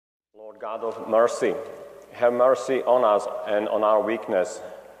Lord God of mercy, have mercy on us and on our weakness,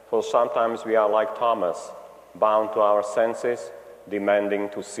 for sometimes we are like Thomas, bound to our senses, demanding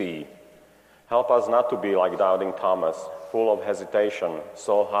to see. Help us not to be like doubting Thomas, full of hesitation,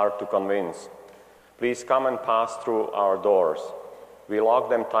 so hard to convince. Please come and pass through our doors. We lock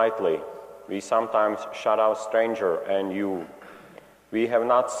them tightly. We sometimes shut out stranger and you. We have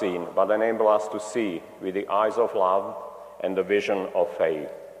not seen, but enable us to see with the eyes of love and the vision of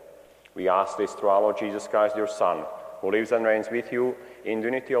faith. We ask this through our Lord Jesus Christ, your Son, who lives and reigns with you in the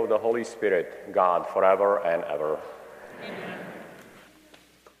unity of the Holy Spirit, God, forever and ever. Amen.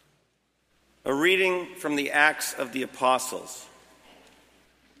 A reading from the Acts of the Apostles.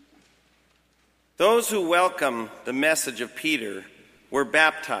 Those who welcomed the message of Peter were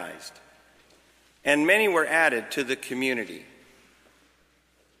baptized, and many were added to the community.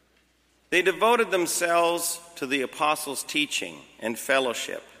 They devoted themselves to the apostles' teaching and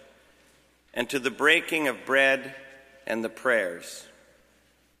fellowship, and to the breaking of bread and the prayers.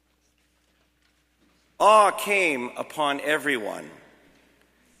 Awe came upon everyone,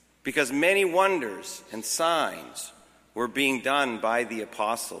 because many wonders and signs were being done by the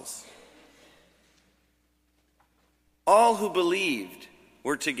apostles. All who believed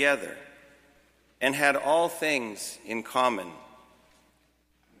were together and had all things in common.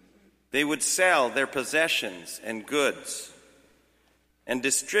 They would sell their possessions and goods and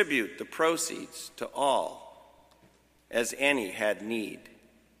distribute the proceeds to all, as any had need.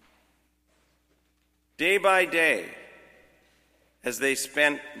 Day by day, as they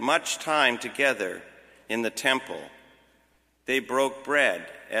spent much time together in the temple, they broke bread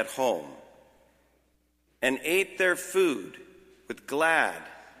at home and ate their food with glad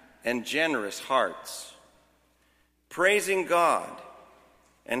and generous hearts, praising God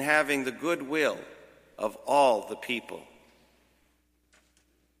and having the good will of all the people.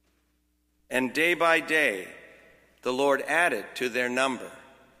 And day by day, the Lord added to their number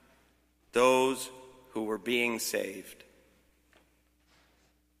those who were being saved.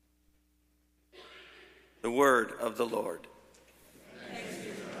 The word of the Lord. Thanks be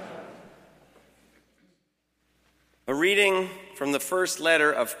to God. A reading from the first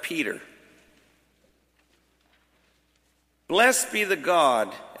letter of Peter. Blessed be the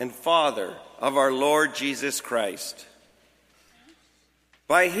God and Father of our Lord Jesus Christ.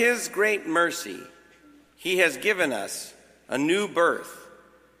 By his great mercy, he has given us a new birth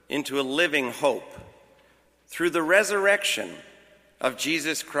into a living hope through the resurrection of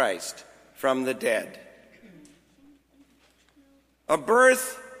Jesus Christ from the dead. A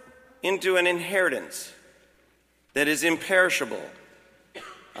birth into an inheritance that is imperishable,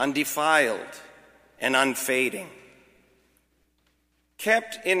 undefiled, and unfading,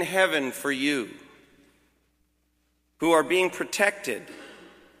 kept in heaven for you, who are being protected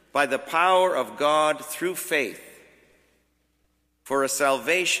by the power of God through faith, for a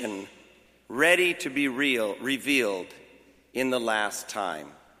salvation ready to be revealed in the last time.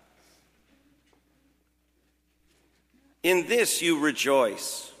 In this you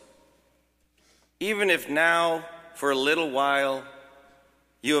rejoice, even if now, for a little while,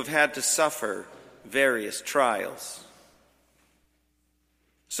 you have had to suffer various trials,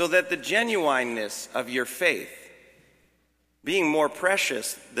 so that the genuineness of your faith, being more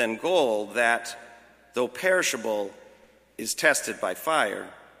precious than gold that, though perishable, is tested by fire,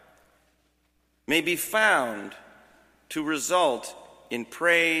 may be found to result in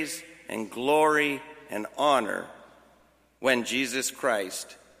praise and glory and honor when Jesus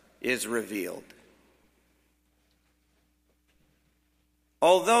Christ is revealed.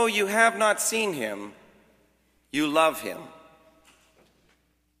 Although you have not seen him, you love him.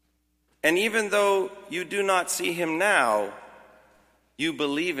 And even though you do not see him now, you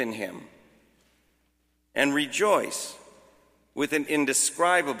believe in him and rejoice with an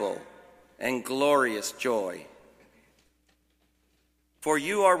indescribable and glorious joy. For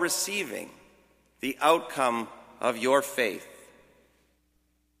you are receiving the outcome of your faith,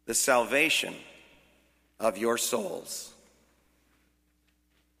 the salvation of your souls.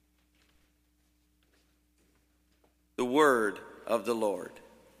 The word of the Lord.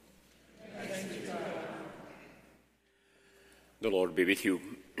 Thanks be to God. The Lord be with you.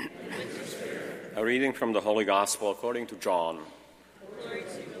 And with your spirit. A reading from the Holy Gospel according to John. Glory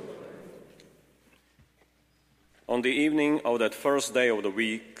to you, Lord. On the evening of that first day of the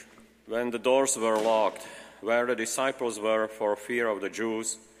week, when the doors were locked, where the disciples were for fear of the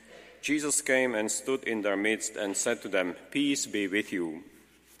Jews, Jesus came and stood in their midst and said to them, "Peace be with you."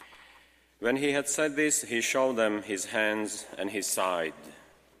 When he had said this, he showed them his hands and his side.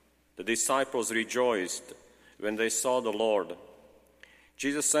 The disciples rejoiced when they saw the Lord.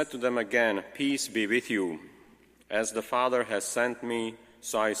 Jesus said to them again, "Peace be with you. As the Father has sent me,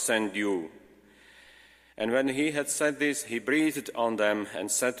 so I send you." And when he had said this, he breathed on them and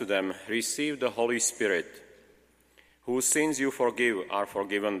said to them, "Receive the Holy Spirit. Whose sins you forgive are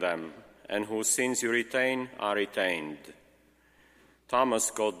forgiven them, and whose sins you retain are retained." Thomas,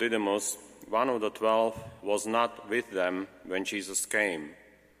 called Didymus, one of the 12, was not with them when Jesus came.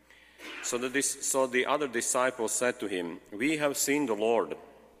 So the other disciples said to him, "We have seen the Lord."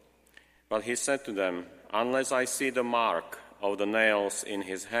 But he said to them, "Unless I see the mark of the nails in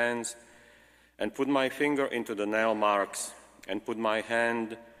his hands, and put my finger into the nail marks, and put my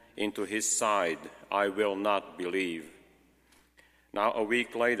hand into his side, I will not believe." Now a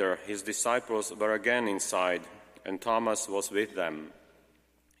week later, his disciples were again inside, and Thomas was with them.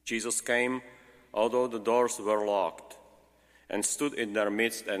 Jesus came, although the doors were locked, and stood in their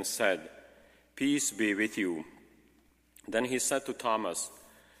midst and said, "Peace be with you." Then he said to Thomas,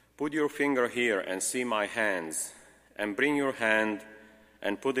 "Put your finger here and see my hands, and bring your hand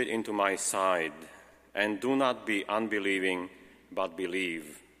and put it into my side, and do not be unbelieving, but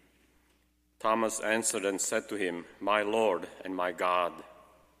believe." Thomas answered and said to him, "My Lord and my God."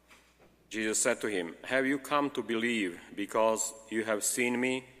 Jesus said to him, "Have you come to believe because you have seen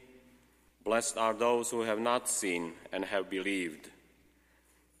me? Blessed are those who have not seen and have believed."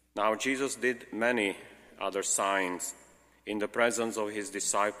 Now Jesus did many other signs in the presence of his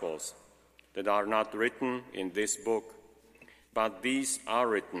disciples that are not written in this book, but these are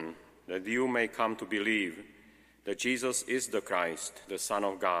written that you may come to believe that Jesus is the Christ, the Son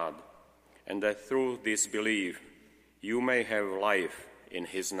of God, and that through this belief you may have life in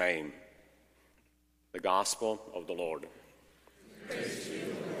his name. The Gospel of the Lord. Praise to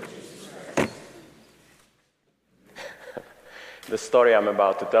you, Lord Jesus Christ. The story I'm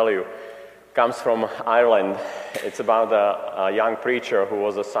about to tell you comes from Ireland. It's about a young preacher who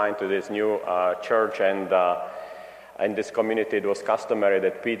was assigned to this new church, and in this community it was customary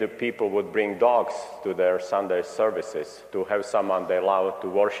that people would bring dogs to their Sunday services to have someone they allowed to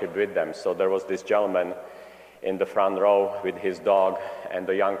worship with them. So there was this gentleman in the front row with his dog, and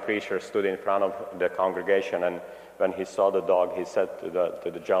the young preacher stood in front of the congregation, and when he saw the dog, he said to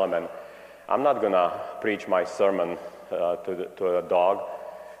the gentleman, "I'm not going to preach my sermon to a dog.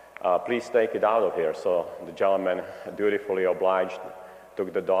 Please take it out of here." So the gentleman dutifully obliged,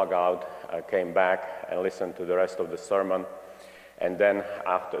 took the dog out, came back and listened to the rest of the sermon. And then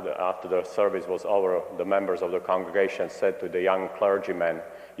after the service was over, the members of the congregation said to the young clergyman,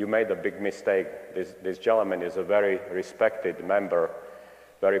 "You made a big mistake. This gentleman is a very respected member,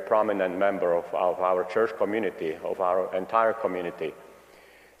 very prominent member of our church community, of our entire community."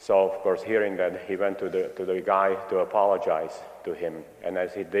 So, of course, hearing that, he went to the guy to apologize to him. And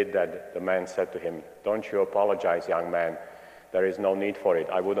as he did that, the man said to him, "Don't you apologize, young man. There is no need for it.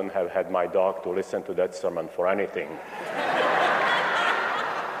 I wouldn't have had my dog to listen to that sermon for anything."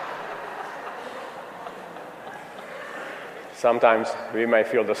 Sometimes we may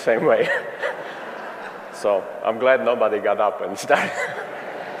feel the same way. So I'm glad nobody got up and started.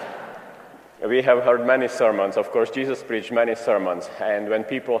 We have heard many sermons. Of course, Jesus preached many sermons. And when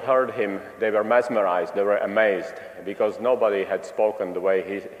people heard him, they were mesmerized, they were amazed, because nobody had spoken the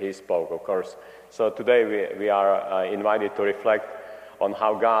way he spoke, of course. So today we are invited to reflect on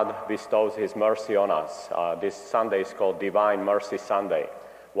how God bestows his mercy on us. This Sunday is called Divine Mercy Sunday.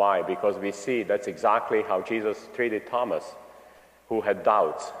 Why? Because we see that's exactly how Jesus treated Thomas, who had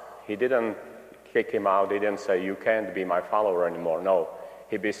doubts. He didn't kick him out. He didn't say, "You can't be my follower anymore." No,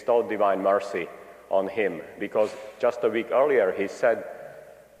 he bestowed divine mercy on him, because just a week earlier he said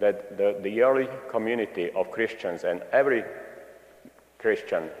that the early community of Christians and every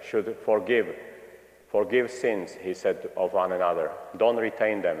Christian should forgive sins, he said, of one another. Don't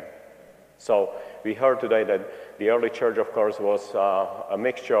retain them. So we heard today that the early church, of course, was a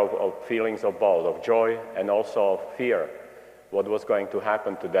mixture of feelings of both, of joy and also of fear, what was going to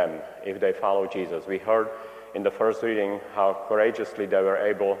happen to them if they follow Jesus. We heard in the first reading how courageously they were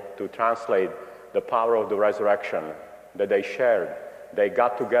able to translate the power of the resurrection that they shared. They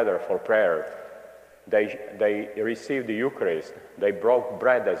got together for prayer. They received the Eucharist. They broke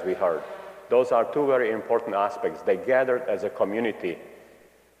bread, as we heard. Those are two very important aspects. They gathered as a community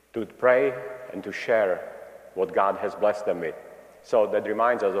to pray and to share what God has blessed them with. So that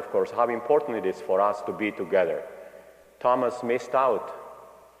reminds us, of course, how important it is for us to be together. Thomas missed out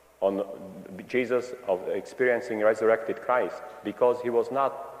on Jesus of experiencing resurrected Christ because he was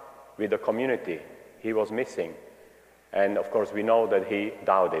not with the community. He was missing. And of course we know that he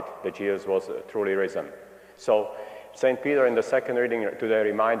doubted that Jesus was truly risen. So St. Peter in the second reading today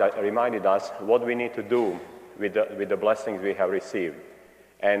reminded us what we need to do with the blessings we have received.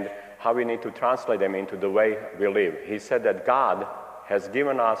 and how we need to translate them into the way we live. He said that God has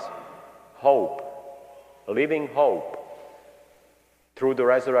given us hope, living hope, through the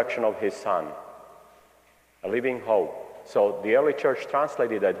resurrection of His Son. A living hope. So the early church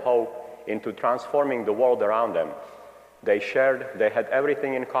translated that hope into transforming the world around them. They had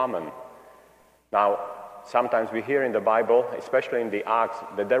everything in common. Now, sometimes we hear in the Bible, especially in the Acts,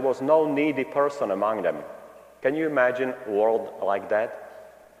 that there was no needy person among them. Can you imagine a world like that?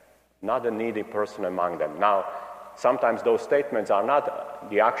 Not a needy person among them. Now, sometimes those statements are not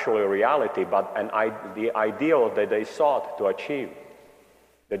the actual reality, but the ideal that they sought to achieve.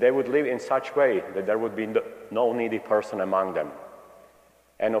 That they would live in such a way that there would be no needy person among them.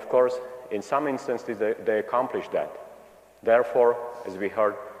 And of course, in some instances, they accomplished that. Therefore, as we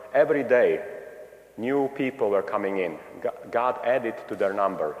heard, every day, new people were coming in. God added to their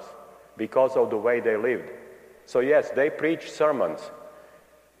numbers because of the way they lived. So yes, they preached sermons.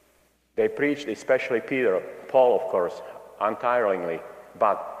 They preached, especially Peter, Paul, of course, untiringly.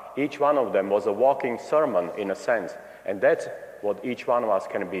 But each one of them was a walking sermon in a sense. And that's what each one of us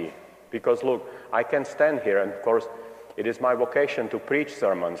can be. Because look, I can stand here, and of course, it is my vocation to preach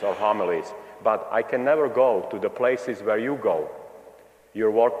sermons or homilies, but I can never go to the places where you go.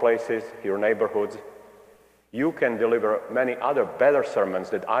 Your workplaces, your neighborhoods. You can deliver many other better sermons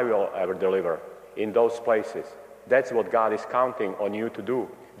that I will ever deliver in those places. That's what God is counting on you to do.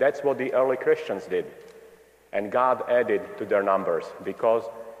 That's what the early Christians did. And God added to their numbers because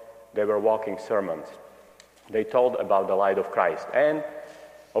they were walking sermons. They told about the light of Christ. And,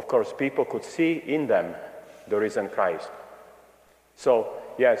 of course, people could see in them the risen Christ. So,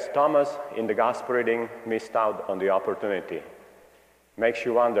 yes, Thomas in the gospel reading missed out on the opportunity. Makes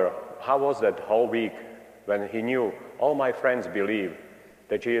you wonder, how was that whole week when he knew all my friends believe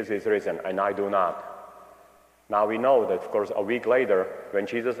that Jesus is risen and I do not? Now we know that, of course, a week later, when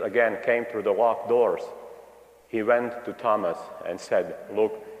Jesus again came through the locked doors, he went to Thomas and said,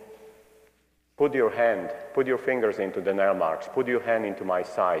 look, put your fingers into the nail marks, put your hand into my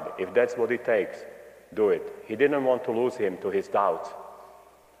side. If that's what it takes, do it. He didn't want to lose him to his doubts.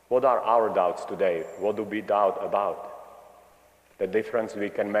 What are our doubts today? What do we doubt about? The difference we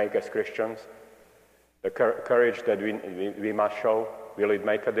can make as Christians? The courage that we must show? Will it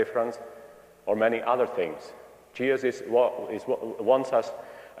make a difference? Or many other things? Jesus wants us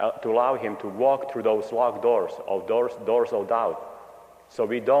to allow him to walk through those locked doors of doubt. So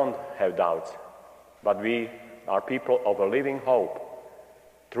we don't have doubts, but we are people of a living hope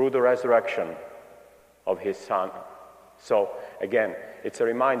through the resurrection of his Son. So again, it's a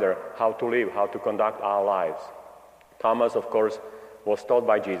reminder how to live, how to conduct our lives. Thomas, of course, was told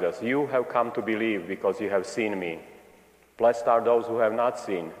by Jesus, you have come to believe because you have seen me. Blessed are those who have not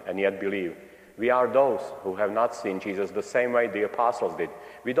seen and yet believe. We are those who have not seen Jesus the same way the apostles did.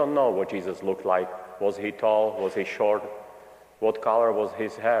 We don't know what Jesus looked like. Was he tall? Was he short? What color was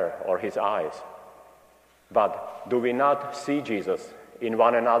his hair or his eyes? But do we not see Jesus in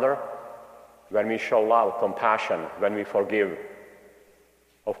one another when we show love, compassion, when we forgive?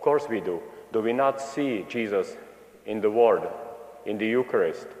 Of course we do. Do we not see Jesus in the Word, in the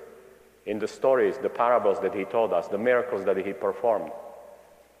Eucharist, in the stories, the parables that he told us, the miracles that he performed?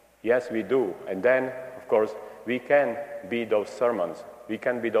 Yes, we do. And then, of course, we can be those sermons. We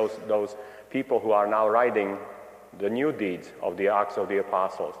can be those people who are now writing the new deeds of the Acts of the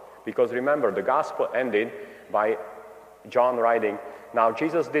Apostles. Because remember, the Gospel ended by John writing, now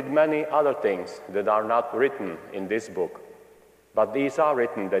Jesus did many other things that are not written in this book, but these are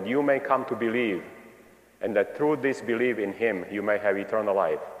written that you may come to believe, and that through this belief in him you may have eternal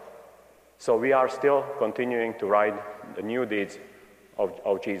life. So we are still continuing to write the new deeds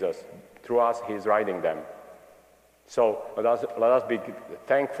of Jesus. Through us, he's writing them. So let us be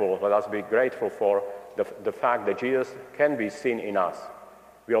thankful, let us be grateful for the fact that Jesus can be seen in us.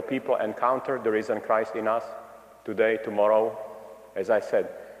 Will people encounter the risen Christ in us today, tomorrow? As I said,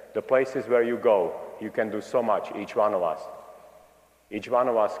 the places where you go, you can do so much, each one of us. Each one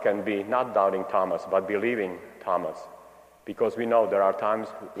of us can be not doubting Thomas, but believing Thomas. Because we know there are times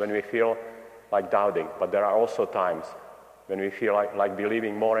when we feel like doubting, but there are also times when we feel like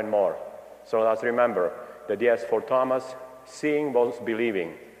believing more and more. So let's remember that yes, for Thomas, seeing was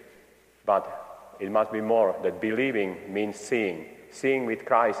believing, but it must be more that believing means seeing with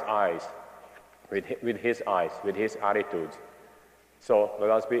Christ's eyes, with his eyes, with his attitudes. So let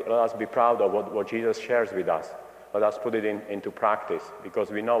us be proud of what Jesus shares with us. Let us put it into practice,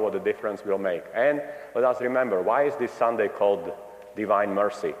 because we know what the difference will make. And let us remember, why is this Sunday called Divine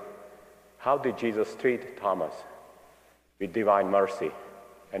Mercy? How did Jesus treat Thomas? With divine mercy.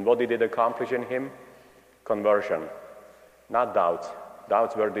 And what did it accomplish in him? Conversion. Not doubts.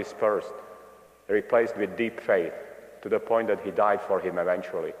 doubts were dispersed, replaced with deep faith, to the point that he died for him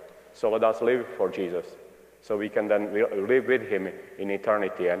eventually. So let us live for Jesus, so we can then live with him in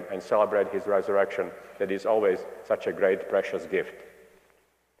eternity and celebrate his resurrection. That is always such a great, precious gift.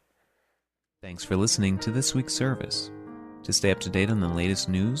 Thanks for listening to this week's service. To stay up to date on the latest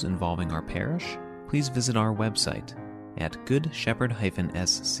news involving our parish, please visit our website at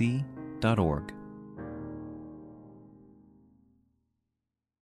goodshepherd-sc.org.